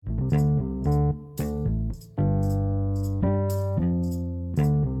Hey,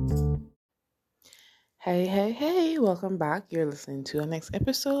 hey, hey, welcome back. You're listening to the next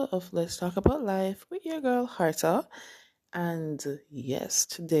episode of Let's Talk About Life with your girl, Harta. And yes,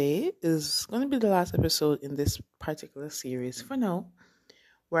 today is going to be the last episode in this particular series for now,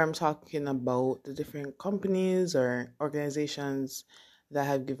 where I'm talking about the different companies or organizations that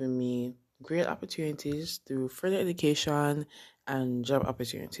have given me great opportunities through further education and job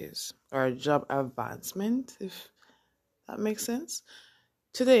opportunities or job advancement, if that makes sense.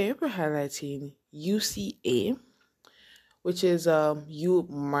 Today, we're highlighting UCA, which is U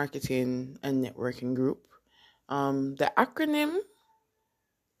Marketing and Networking Group. The acronym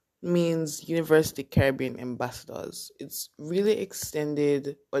means University Caribbean Ambassadors. It's really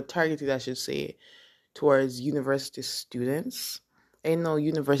extended or targeted, I should say, towards university students. I know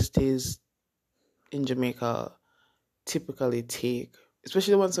universities in Jamaica typically take,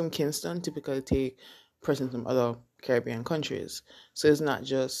 especially the ones from Kingston, typically take persons from other Caribbean countries. So it's not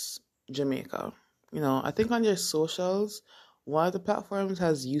just Jamaica. I think on their socials, one of the platforms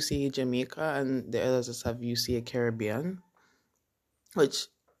has UCA Jamaica and the others just have UCA Caribbean, which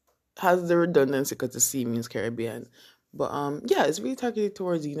has the redundancy because the C means Caribbean. But yeah, it's really targeted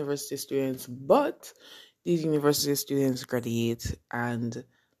towards university students, but these university students graduate and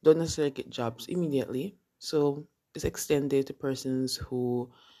don't necessarily get jobs immediately. So it's extended to persons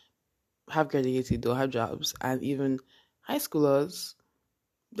who have graduated, don't have jobs, and even high schoolers,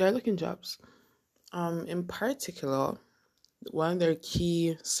 they're looking jobs. In particular, one of their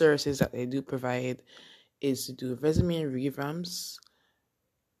key services that they do provide is to do resume revamps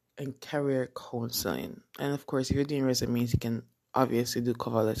and career counseling. And of course, if you're doing resumes, you can obviously do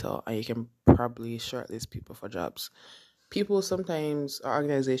cover letter and you can probably shortlist people for jobs. People sometimes, or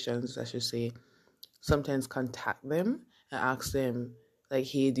organizations, I should say, sometimes contact them and ask them, like,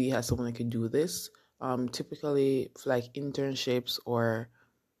 hey, do you have someone that could do this? Typically, for like internships or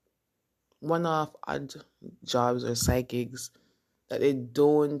one off odd jobs or side gigs that they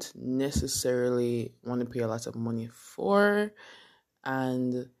don't necessarily want to pay a lot of money for,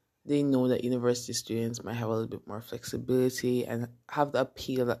 and they know that university students might have a little bit more flexibility and have the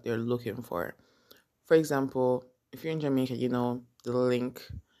appeal that they're looking for. For example, if you're in Jamaica, the Link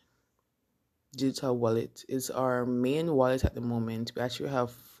digital wallet is our main wallet at the moment. We actually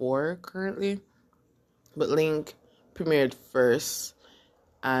have 4 currently, but Link premiered first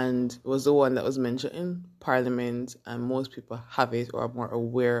and was the one that was mentioned in Parliament, and most people have it or are more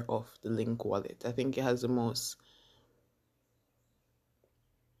aware of the Link wallet. I think it has the most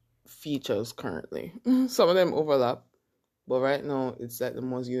features currently. Some of them overlap, but right now it's like the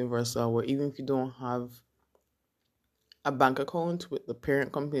most universal, where even if you don't have a bank account with the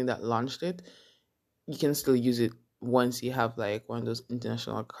parent company that launched it, you can still use it once you have like one of those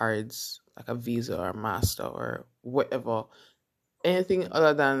international cards, like a Visa or a Master or whatever. Anything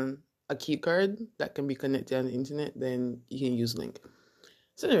other than a key card that can be connected on the internet, then you can use Link.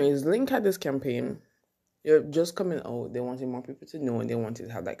 So anyways, Link had this campaign. They're just coming out. They wanted more people to know, and they wanted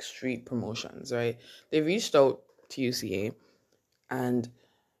to have like street promotions, right? They reached out to UCA, and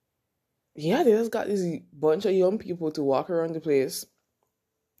yeah, they just got this bunch of young people to walk around the place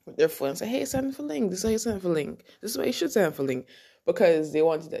with their phone and say, hey, sign up for Link. This is how you sign up for Link. This is why you should sign up for Link. Because they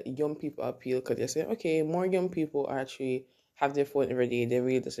wanted that young people appeal, because they're saying, okay, more young people actually have their phone every day. They're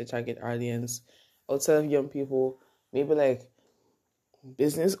really just a target audience. Outside of young people, maybe like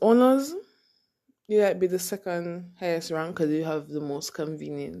business owners, you might be the second highest rank because you have the most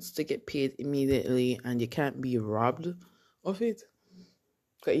convenience to get paid immediately and you can't be robbed of it.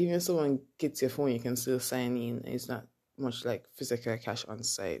 Because even if someone gets your phone, you can still sign in. It's not much like physical cash on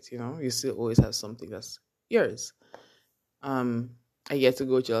site, You still always have something that's yours. I get to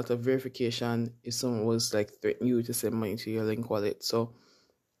go to a lot of verification if someone was like threatening you to send money to your Link wallet. So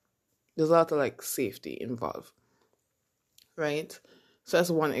there's a lot of like safety involved, right? So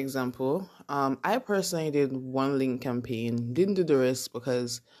that's one example. I personally did one Link campaign, didn't do the rest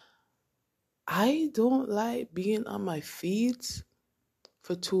because I don't like being on my feet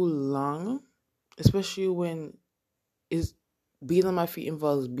for too long, especially when is being on my feet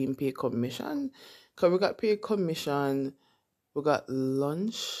involves being paid commission. Because we got paid commission, we got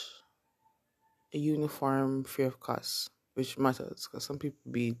lunch, a uniform free of cost, which matters because some people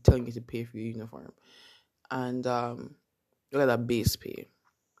be telling you to pay for your uniform. And we got a base pay.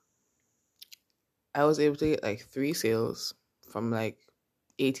 I was able to get like 3 sales from like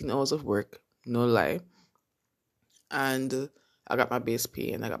 18 hours of work, no lie. And I got my base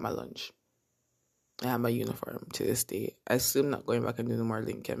pay and I got my lunch. I have my uniform to this day. I still not going back and doing more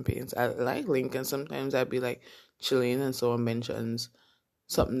Link campaigns. I like Link, and sometimes I'd be like chilling and someone mentions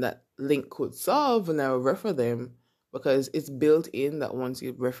something that Link could solve, and I would refer them because it's built in that once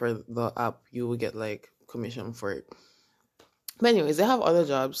you refer the app, you will get like commission for it. But anyways, they have other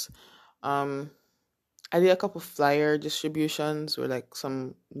jobs. Um, I did a couple flyer distributions where like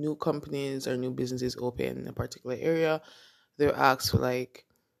some new companies or new businesses open in a particular area. They're asked for like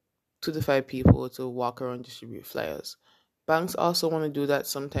 2 to 5 people to walk around distribute flyers. Banks also want to do that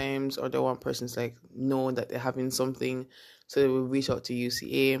sometimes, or they want persons like know that they're having something, so they will reach out to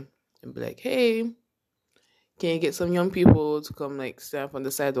UCA and be like, "Hey, can you get some young people to come like stand up on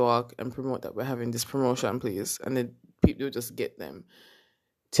the sidewalk and promote that we're having this promotion, please?" And then people just get them.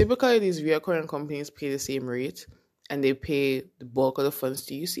 Typically, these recurring companies pay the same rate, and they pay the bulk of the funds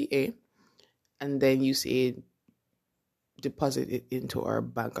to UCA, and then UCA deposit it into our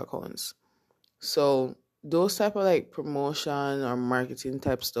bank accounts. So those type of like promotion or marketing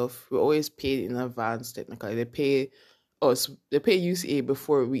type stuff, we always paid in advance. Technically, they pay us, they pay UCA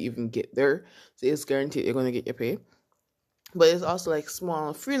before we even get there, so it's guaranteed you're gonna get your pay. But it's also like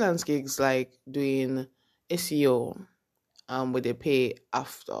small freelance gigs, like doing SEO, where they pay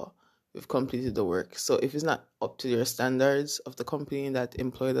after we've completed the work. So if it's not up to their standards of the company that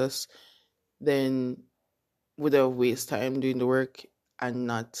employed us, then would they waste time doing the work and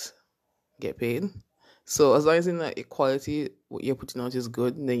not get paid? So as long as in the equality, what you're putting out is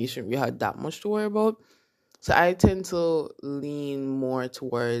good, then you shouldn't really have that much to worry about. So I tend to lean more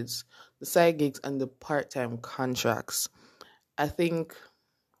towards the side gigs and the part-time contracts. I think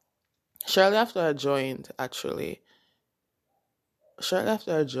shortly after I joined, actually, shortly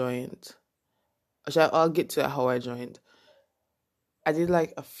after I joined, I'll get to how I joined. I did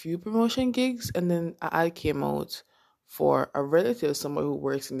like a few promotion gigs, and then I came out for a relative, somebody who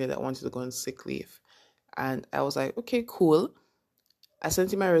works in there that wanted to go on sick leave. And I was like, okay, cool. I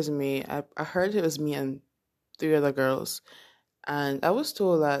sent him my resume. I heard it was me and 3 other girls. And I was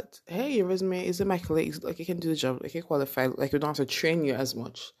told that, hey, your resume is immaculate. Like, you can do the job. Like, you're qualified. Like, we don't have to train you as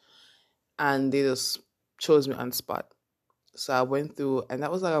much. And they just chose me on spot. So I went through, and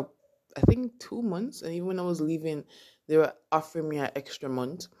that was like, I think 2 months. And even when I was leaving, they were offering me an extra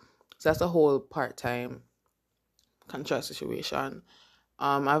month. So that's a whole part-time contract situation.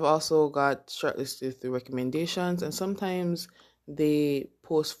 I've also got shortlisted through recommendations, and sometimes they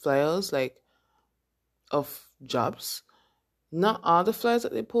post flyers like of jobs. Not all the flyers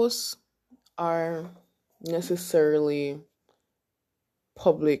that they post are necessarily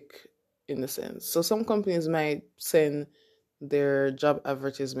public in the sense. So some companies might send their job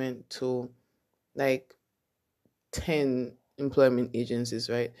advertisement to like 10 employment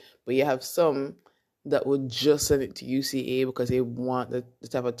agencies, right? But you have some that would just send it to UCA because they want the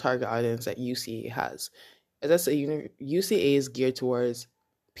type of target audience that UCA has. As I say, UCA is geared towards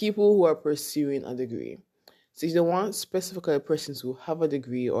people who are pursuing a degree. So if they want specifically persons who have a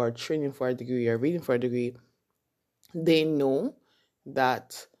degree or training for a degree or reading for a degree, they know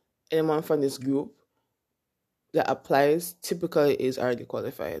that anyone from this group that applies typically is already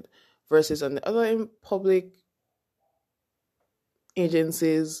qualified. Versus on the other public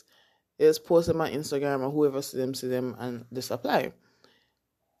agencies, is post them on Instagram or whoever see them and just apply.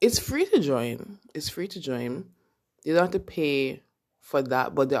 It's free to join. It's free to join. You don't have to pay for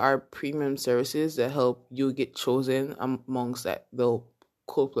that, but there are premium services that help you get chosen amongst that the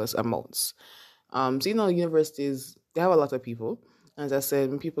copious amounts. So universities, they have a lot of people. As I said,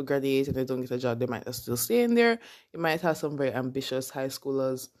 when people graduate and they don't get a job, they might still stay in there. You might have some very ambitious high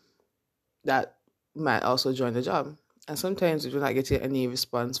schoolers that might also join the job. And sometimes if you're not getting any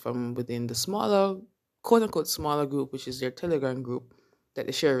response from within the smaller, quote unquote, smaller group, which is their Telegram group that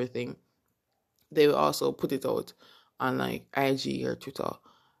they share everything, they will also put it out on like IG or Twitter.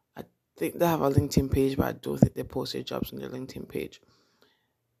 I think they have a LinkedIn page, but I don't think they post their jobs on their LinkedIn page.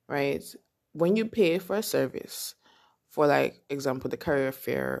 Right? When you pay for a service, for like example, the career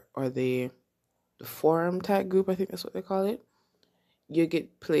fair or the forum type group, I think that's what they call it, you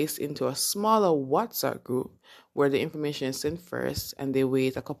get placed into a smaller WhatsApp group where the information is sent first and they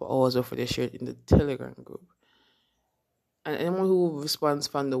wait a couple hours before they share it in the Telegram group. And anyone who responds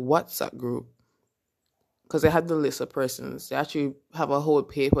from the WhatsApp group, because they have the list of persons, they actually have a whole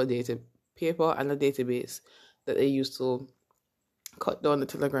paper and a database that they use to cut down the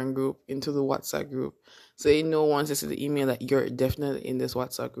Telegram group into the WhatsApp group. So they know once they see the email that you're definitely in this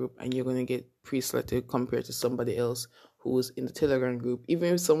WhatsApp group and you're going to get pre-selected compared to somebody else who's in the Telegram group,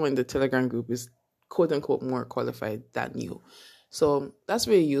 even if someone in the Telegram group is quote unquote more qualified than you. So that's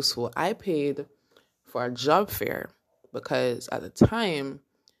really useful. I paid for a job fair because at the time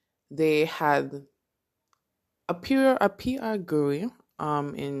they had a PR guru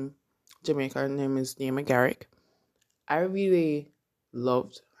in Jamaica. Her name is Nema Garrick. I really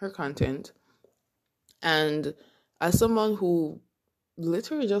loved her content. And as someone who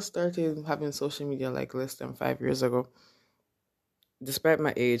literally just started having social media like less than 5 years ago, despite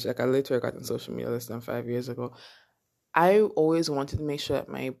my age, like I literally got in social media less than 5 years ago, I always wanted to make sure that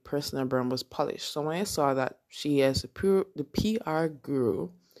my personal brand was polished. So when I saw that she, as the PR guru,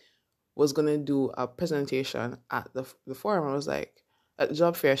 was gonna do a presentation at the forum, I was like, at the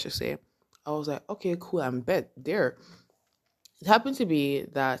job fair, I should say. I was like, okay, cool, I'm bet there. It happened to be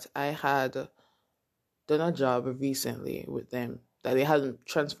that I had done a job recently with them that they hadn't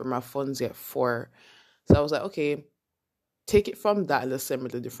transferred my funds yet for. So I was like, okay, take it from that and let's send me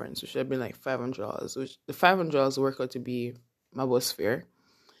the difference, which should have been like $500, which the $500 worked out to be my bus fare.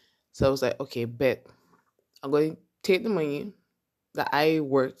 So I was like, okay, bet. I'm going to take the money that I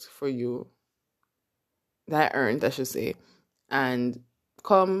worked for you, that I earned, I should say, and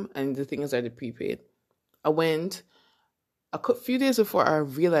come, and the things are the prepaid. I went a few days before I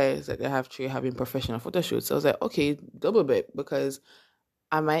realized that they have to having professional photo shoots. So I was like, okay, double bet, because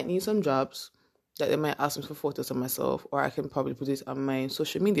I might need some jobs that they might ask me for photos of myself, or I can probably put it on my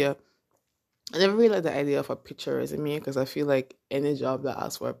social media. I never really liked the idea of a picture resume because I feel like any job that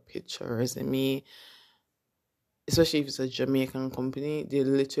asks for a picture resume, especially if it's a Jamaican company, they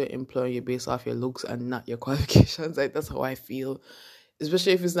literally employ you based off your looks and not your qualifications. Like that's how I feel.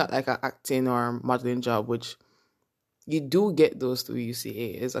 Especially if it's not like an acting or modeling job, which you do get those through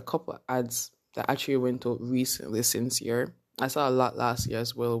UCA. There's a couple of ads that actually went out recently since year. I saw a lot last year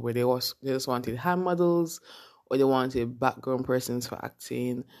as well, where they just wanted hand models, or they wanted background persons for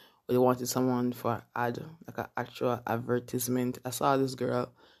acting, or they wanted someone for ad, like an actual advertisement. I saw this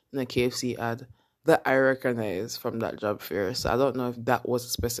girl in a KFC ad that I recognize from that job fair. So I don't know if that was a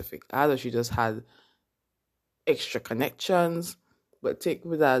specific ad or she just had extra connections, but take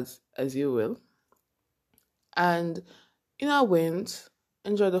with that as you will. And I went,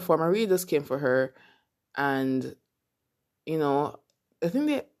 enjoyed the form. I really just came for her, and you know, I think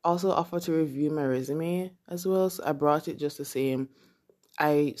they also offered to review my resume as well. So I brought it just the same.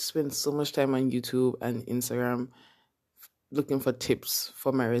 I spent so much time on YouTube and Instagram looking for tips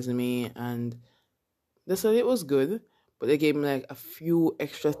for my resume, and they said it was good, but they gave me like a few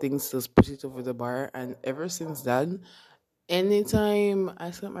extra things to push it over the bar. And ever since then, anytime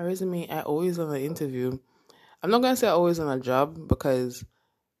I sent my resume, I always on an interview. I'm not gonna say I always on a job because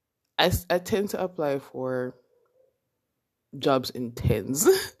I tend to apply for jobs in tens.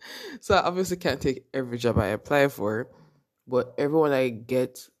 So I obviously can't take every job I apply for, but everyone I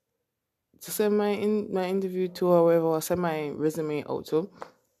get to send my interview to, or whatever, or send my resume out to,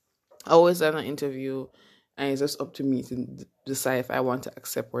 I always done an interview, and it's just up to me to decide if I want to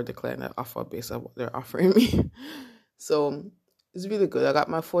accept or decline an offer based on what they're offering me. So it's really good. I got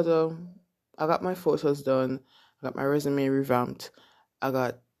my photos done. I got my resume revamped. I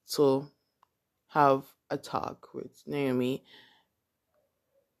got to have a talk with Naomi.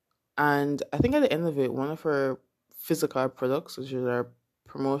 And I think at the end of it, one of her physical products, which is her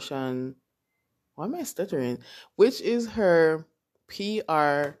promotion, why am I stuttering? Which is her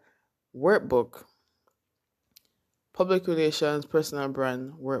PR workbook, public relations, personal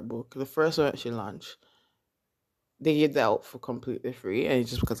brand workbook, the first one that she launched. They gave that out for completely free, and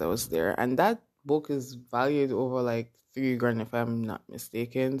it's just because I was there. And that book is valued over like 3 grand if I'm not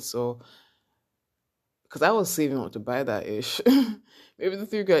mistaken. So because I was saving up to buy that ish. Maybe the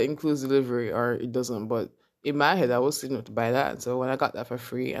 3 grand includes delivery or it doesn't, but in my head I was saving up to buy that. And so when I got that for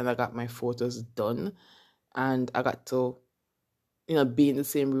free and I got my photos done and I got to, be in the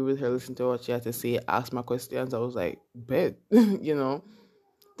same room with her, listen to what she had to say, ask my questions, I was like, bet,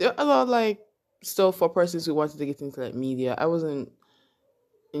 There are a lot of like stuff for persons who wanted to get into like media. I wasn't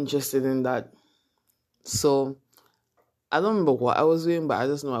interested in that. So I don't remember what I was doing, but I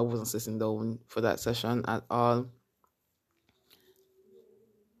just know I wasn't sitting down for that session at all,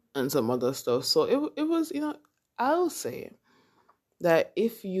 and some other stuff. So it was, I'll say that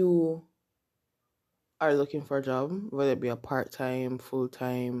if you are looking for a job, whether it be a part time, full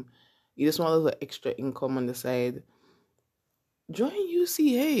time, you just want a little extra income on the side, join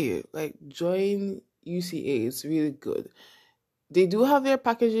UCA. Like join UCA. It's really good. They do have their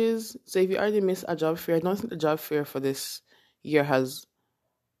packages. So if you already missed a job fair, I don't think the job fair for this year has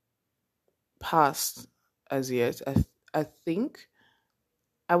passed as yet. I think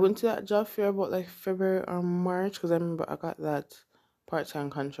I went to that job fair about like February or March because I remember I got that part time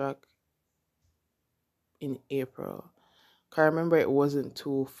contract in April. Cause I remember it wasn't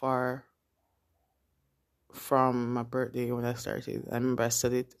too far from my birthday when I started. I remember I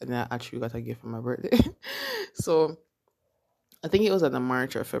said it and I actually got a gift for my birthday. So I think it was in the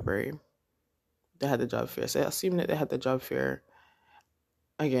March or February they had the job fair. So I assume that they had the job fair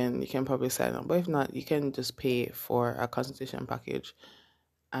again, you can probably sign up. But if not, you can just pay for a consultation package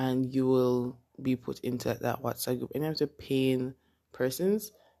and you will be put into that WhatsApp group. And after paying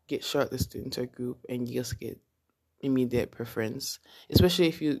persons get shortlisted into a group and you just get immediate preference. Especially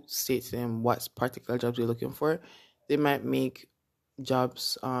if you state to them what particular jobs you're looking for, they might make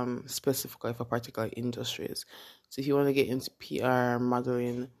jobs specifically for particular industries. So if you want to get into PR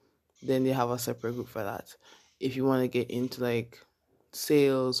modeling, then they have a separate group for that. If you want to get into like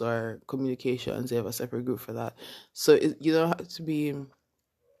sales or communications, they have a separate group for that. So you don't have to be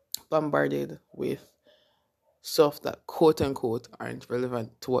bombarded with stuff that quote unquote aren't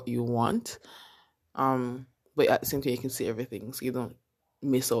relevant to what you want. But at the same time, you can see everything, so you don't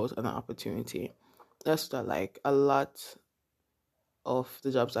miss out on an opportunity. That's what I like. A lot of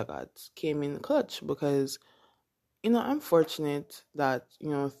the jobs I got came in clutch because I'm fortunate that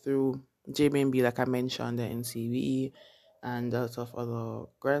through JBNB, like I mentioned, the NCBE and a lot of other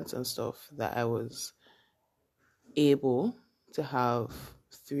grants and stuff, that I was able to have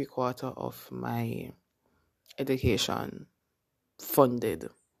 3/4 of my education funded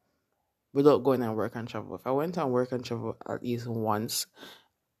without going and work and travel. If I went and work and travel at least once,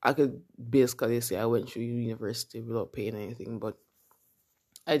 I could basically say I went through university without paying anything, but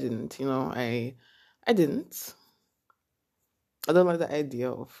I didn't. I didn't. I don't like the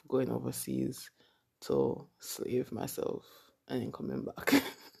idea of going overseas to slave myself and then coming back.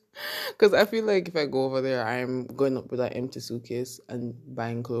 Because I feel like if I go over there, I'm going up with an empty suitcase and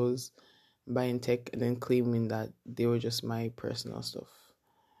buying clothes, buying tech, and then claiming that they were just my personal stuff.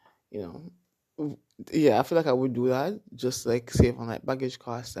 You yeah, I feel like I would do that, just like save on like baggage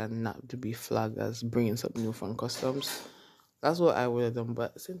costs and not to be flagged as bringing something new from customs. That's what I would have done,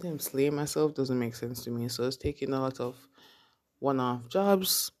 but sometimes slaying myself doesn't make sense to me. So it's taking a lot of one-off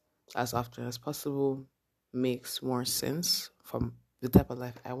jobs as often as possible makes more sense from the type of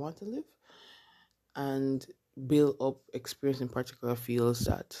life I want to live and build up experience in particular fields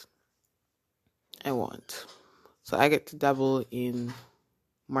that I want. So I get to dabble in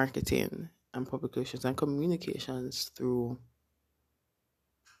marketing and public relations and communications through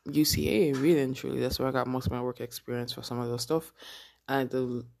UCA, really and truly. That's where I got most of my work experience for some of those stuff. And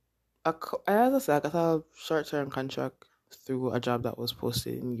as I said, I got a short-term contract through a job that was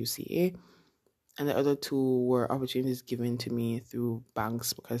posted in UCA. And the other two were opportunities given to me through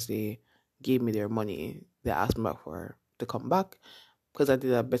banks because they gave me their money. They asked me back for to come back. Because I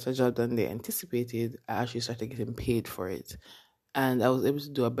did a better job than they anticipated, I actually started getting paid for it. And I was able to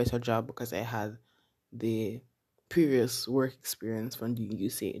do a better job because I had the previous work experience from doing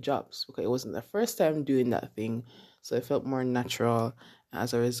UCA jobs. Okay, it wasn't the first time doing that thing, so it felt more natural.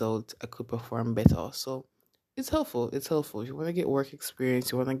 As a result, I could perform better. So it's helpful. It's helpful. If you want to get work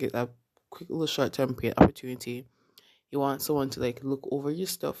experience, you want to get a quick little short term paid opportunity, you want someone to like look over your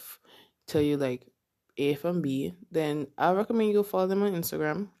stuff, tell you like A from B, then I recommend you go follow them on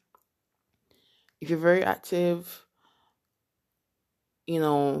Instagram. If you're very active, you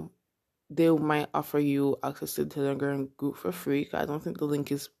know, they might offer you access to the Telegram group for free. I don't think the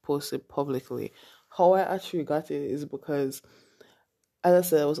link is posted publicly. How I actually got it is because, as I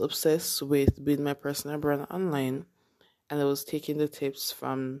said, I was obsessed with building my personal brand online, and I was taking the tips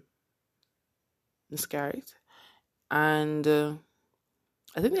from Miss Garrett. And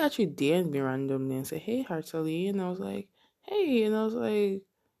I think they actually DM'd me randomly and said, "Hey, Heartily," and I was like, "Hey," and I was like,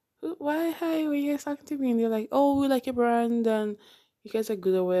 "Why? Hi, were you guys talking to me?" And they're like, "Oh, we like your brand, and you guys are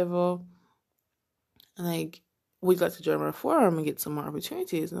good or whatever." And like, would you like to join my forum and get some more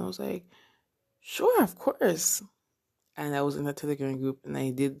opportunities? And I was like, sure, of course. And I was in the Telegram group and I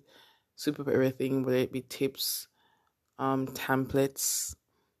did super everything, whether it be tips, templates,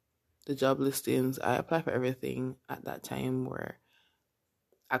 the job listings. I applied for everything at that time where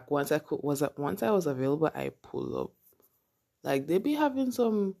once I was available, I pull up. Like they be having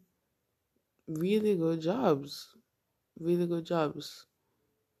some really good jobs. Really good jobs.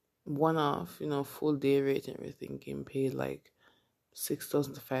 One off, full day rate and everything, getting paid like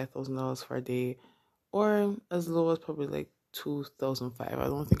 $6,000 to $5,000 for a day, or as low as probably like 2,500. I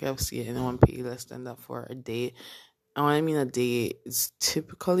don't think I've seen anyone pay less than that for a day. And when I mean a day, it's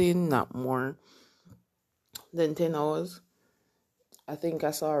typically not more than 10 hours. I think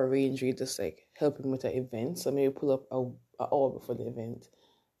I saw a range where just like helping with an event, so maybe pull up an hour before the event,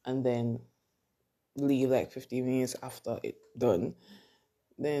 and then leave like 15 minutes after it done.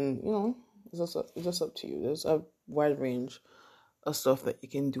 Then it's just up to you. There's a wide range of stuff that you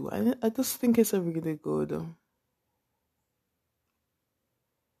can do, and I just think it's a really good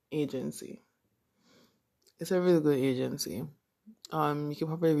agency. It's a really good agency. You can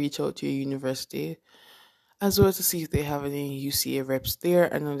probably reach out to your university. as well to see if they have any UCA reps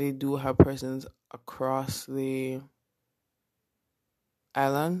there. I know they do have persons across the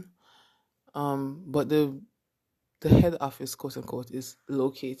island, but the head office, quote unquote, is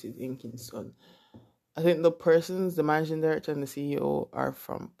located in Kingston. I think the managing director and the CEO are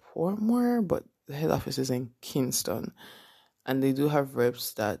from Portmore, but the head office is in Kingston. And they do have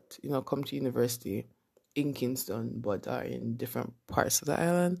reps that, come to university in Kingston, but are in different parts of the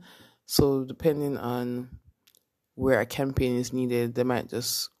island. So depending on where a campaign is needed, they might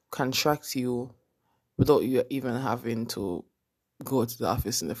just contract you without you even having to go to the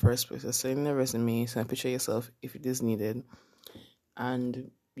office in the first place. Just send a resume, send a picture of yourself if it is needed,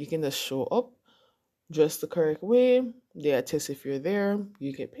 and you can just show up dressed the correct way. They attest if you're there,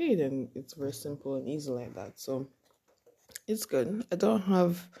 you get paid, and it's very simple and easy like that. So it's good. I don't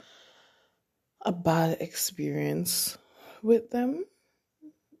have a bad experience with them.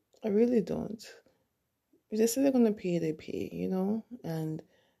 I really don't. If they say they're gonna pay, they pay, And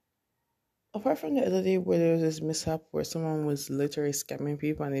apart from the other day where there was this mishap where someone was literally scamming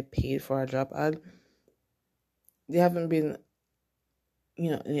people and they paid for a job ad, there haven't been,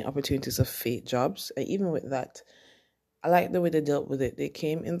 any opportunities of fake jobs. And even with that, I like the way they dealt with it. They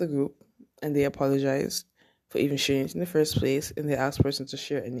came in the group and they apologized for even sharing it in the first place, and they asked the person to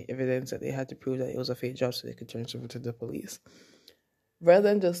share any evidence that they had to prove that it was a fake job so they could turn it over to the police. Rather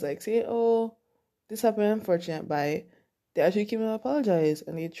than just say, oh, this happened, unfortunate, bye. They actually came and apologized,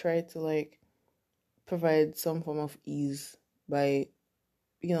 and they tried to provide some form of ease by,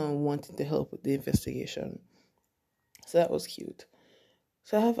 wanting to help with the investigation. So that was cute.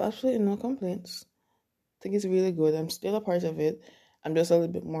 So I have absolutely no complaints. I think it's really good. I'm still a part of it. I'm just a little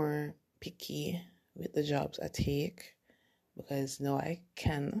bit more picky with the jobs I take because no, I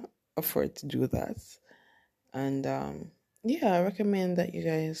can afford to do that. And I recommend that you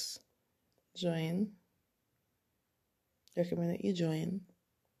guys join. I recommend that you join.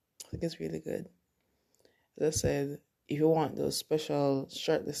 I think it's really good. As I said, if you want those special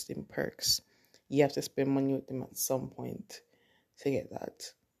shortlisting perks, you have to spend money with them at some point to get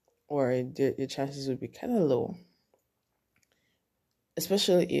that, or your chances would be kind of low.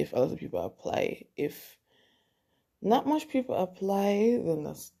 Especially if a lot of people apply. If not much people apply, then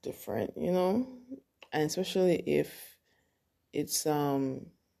that's different, And especially if it's not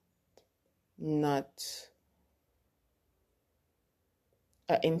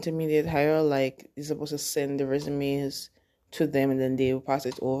an intermediate hire, like you're supposed to send the resumes to them and then they will pass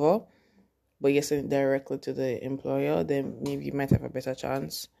it over, but you send it directly to the employer, then maybe you might have a better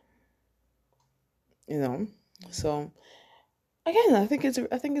chance. So again, I think it's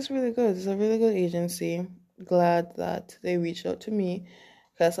really good. It's a really good agency. Glad that they reached out to me.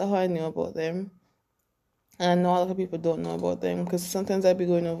 That's how I knew about them. And I know a lot of people don't know about them because sometimes I'd be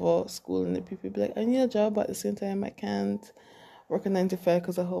going over school and the people be like, I need a job, but at the same time I can't work a 9 to 5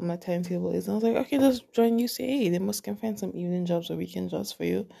 because of how my timetable is. And I was like, okay, just join UCA. They must can find some evening jobs or weekend jobs for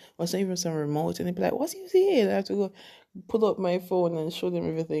you, or some even some remote. And they'd be like, what's UCA? And I have to go pull up my phone and show them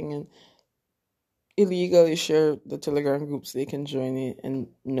everything and illegally share the Telegram group so they can join it and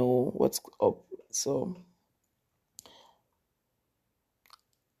know what's up. So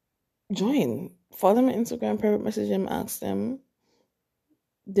join. Follow them on Instagram, private message them, ask them.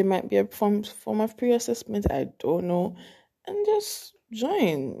 There might be a form of pre-assessment, I don't know. And just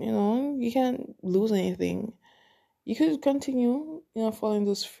join, you can't lose anything. You could continue, following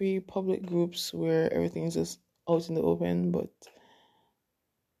those free public groups where everything is just out in the open, but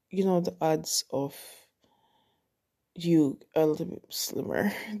the odds of you are a little bit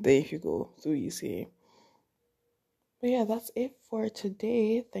slimmer than if you go through UCA. But yeah, that's it for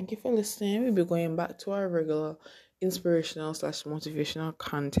today. Thank you for listening. We'll be going back to our regular inspirational / motivational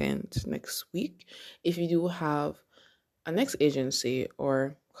content next week. If you do have a next agency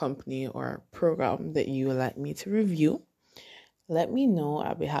or company or program that you would like me to review, let me know.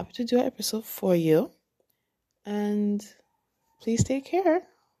 I'll be happy to do an episode for you. And please take care.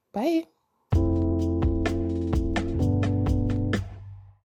 Bye.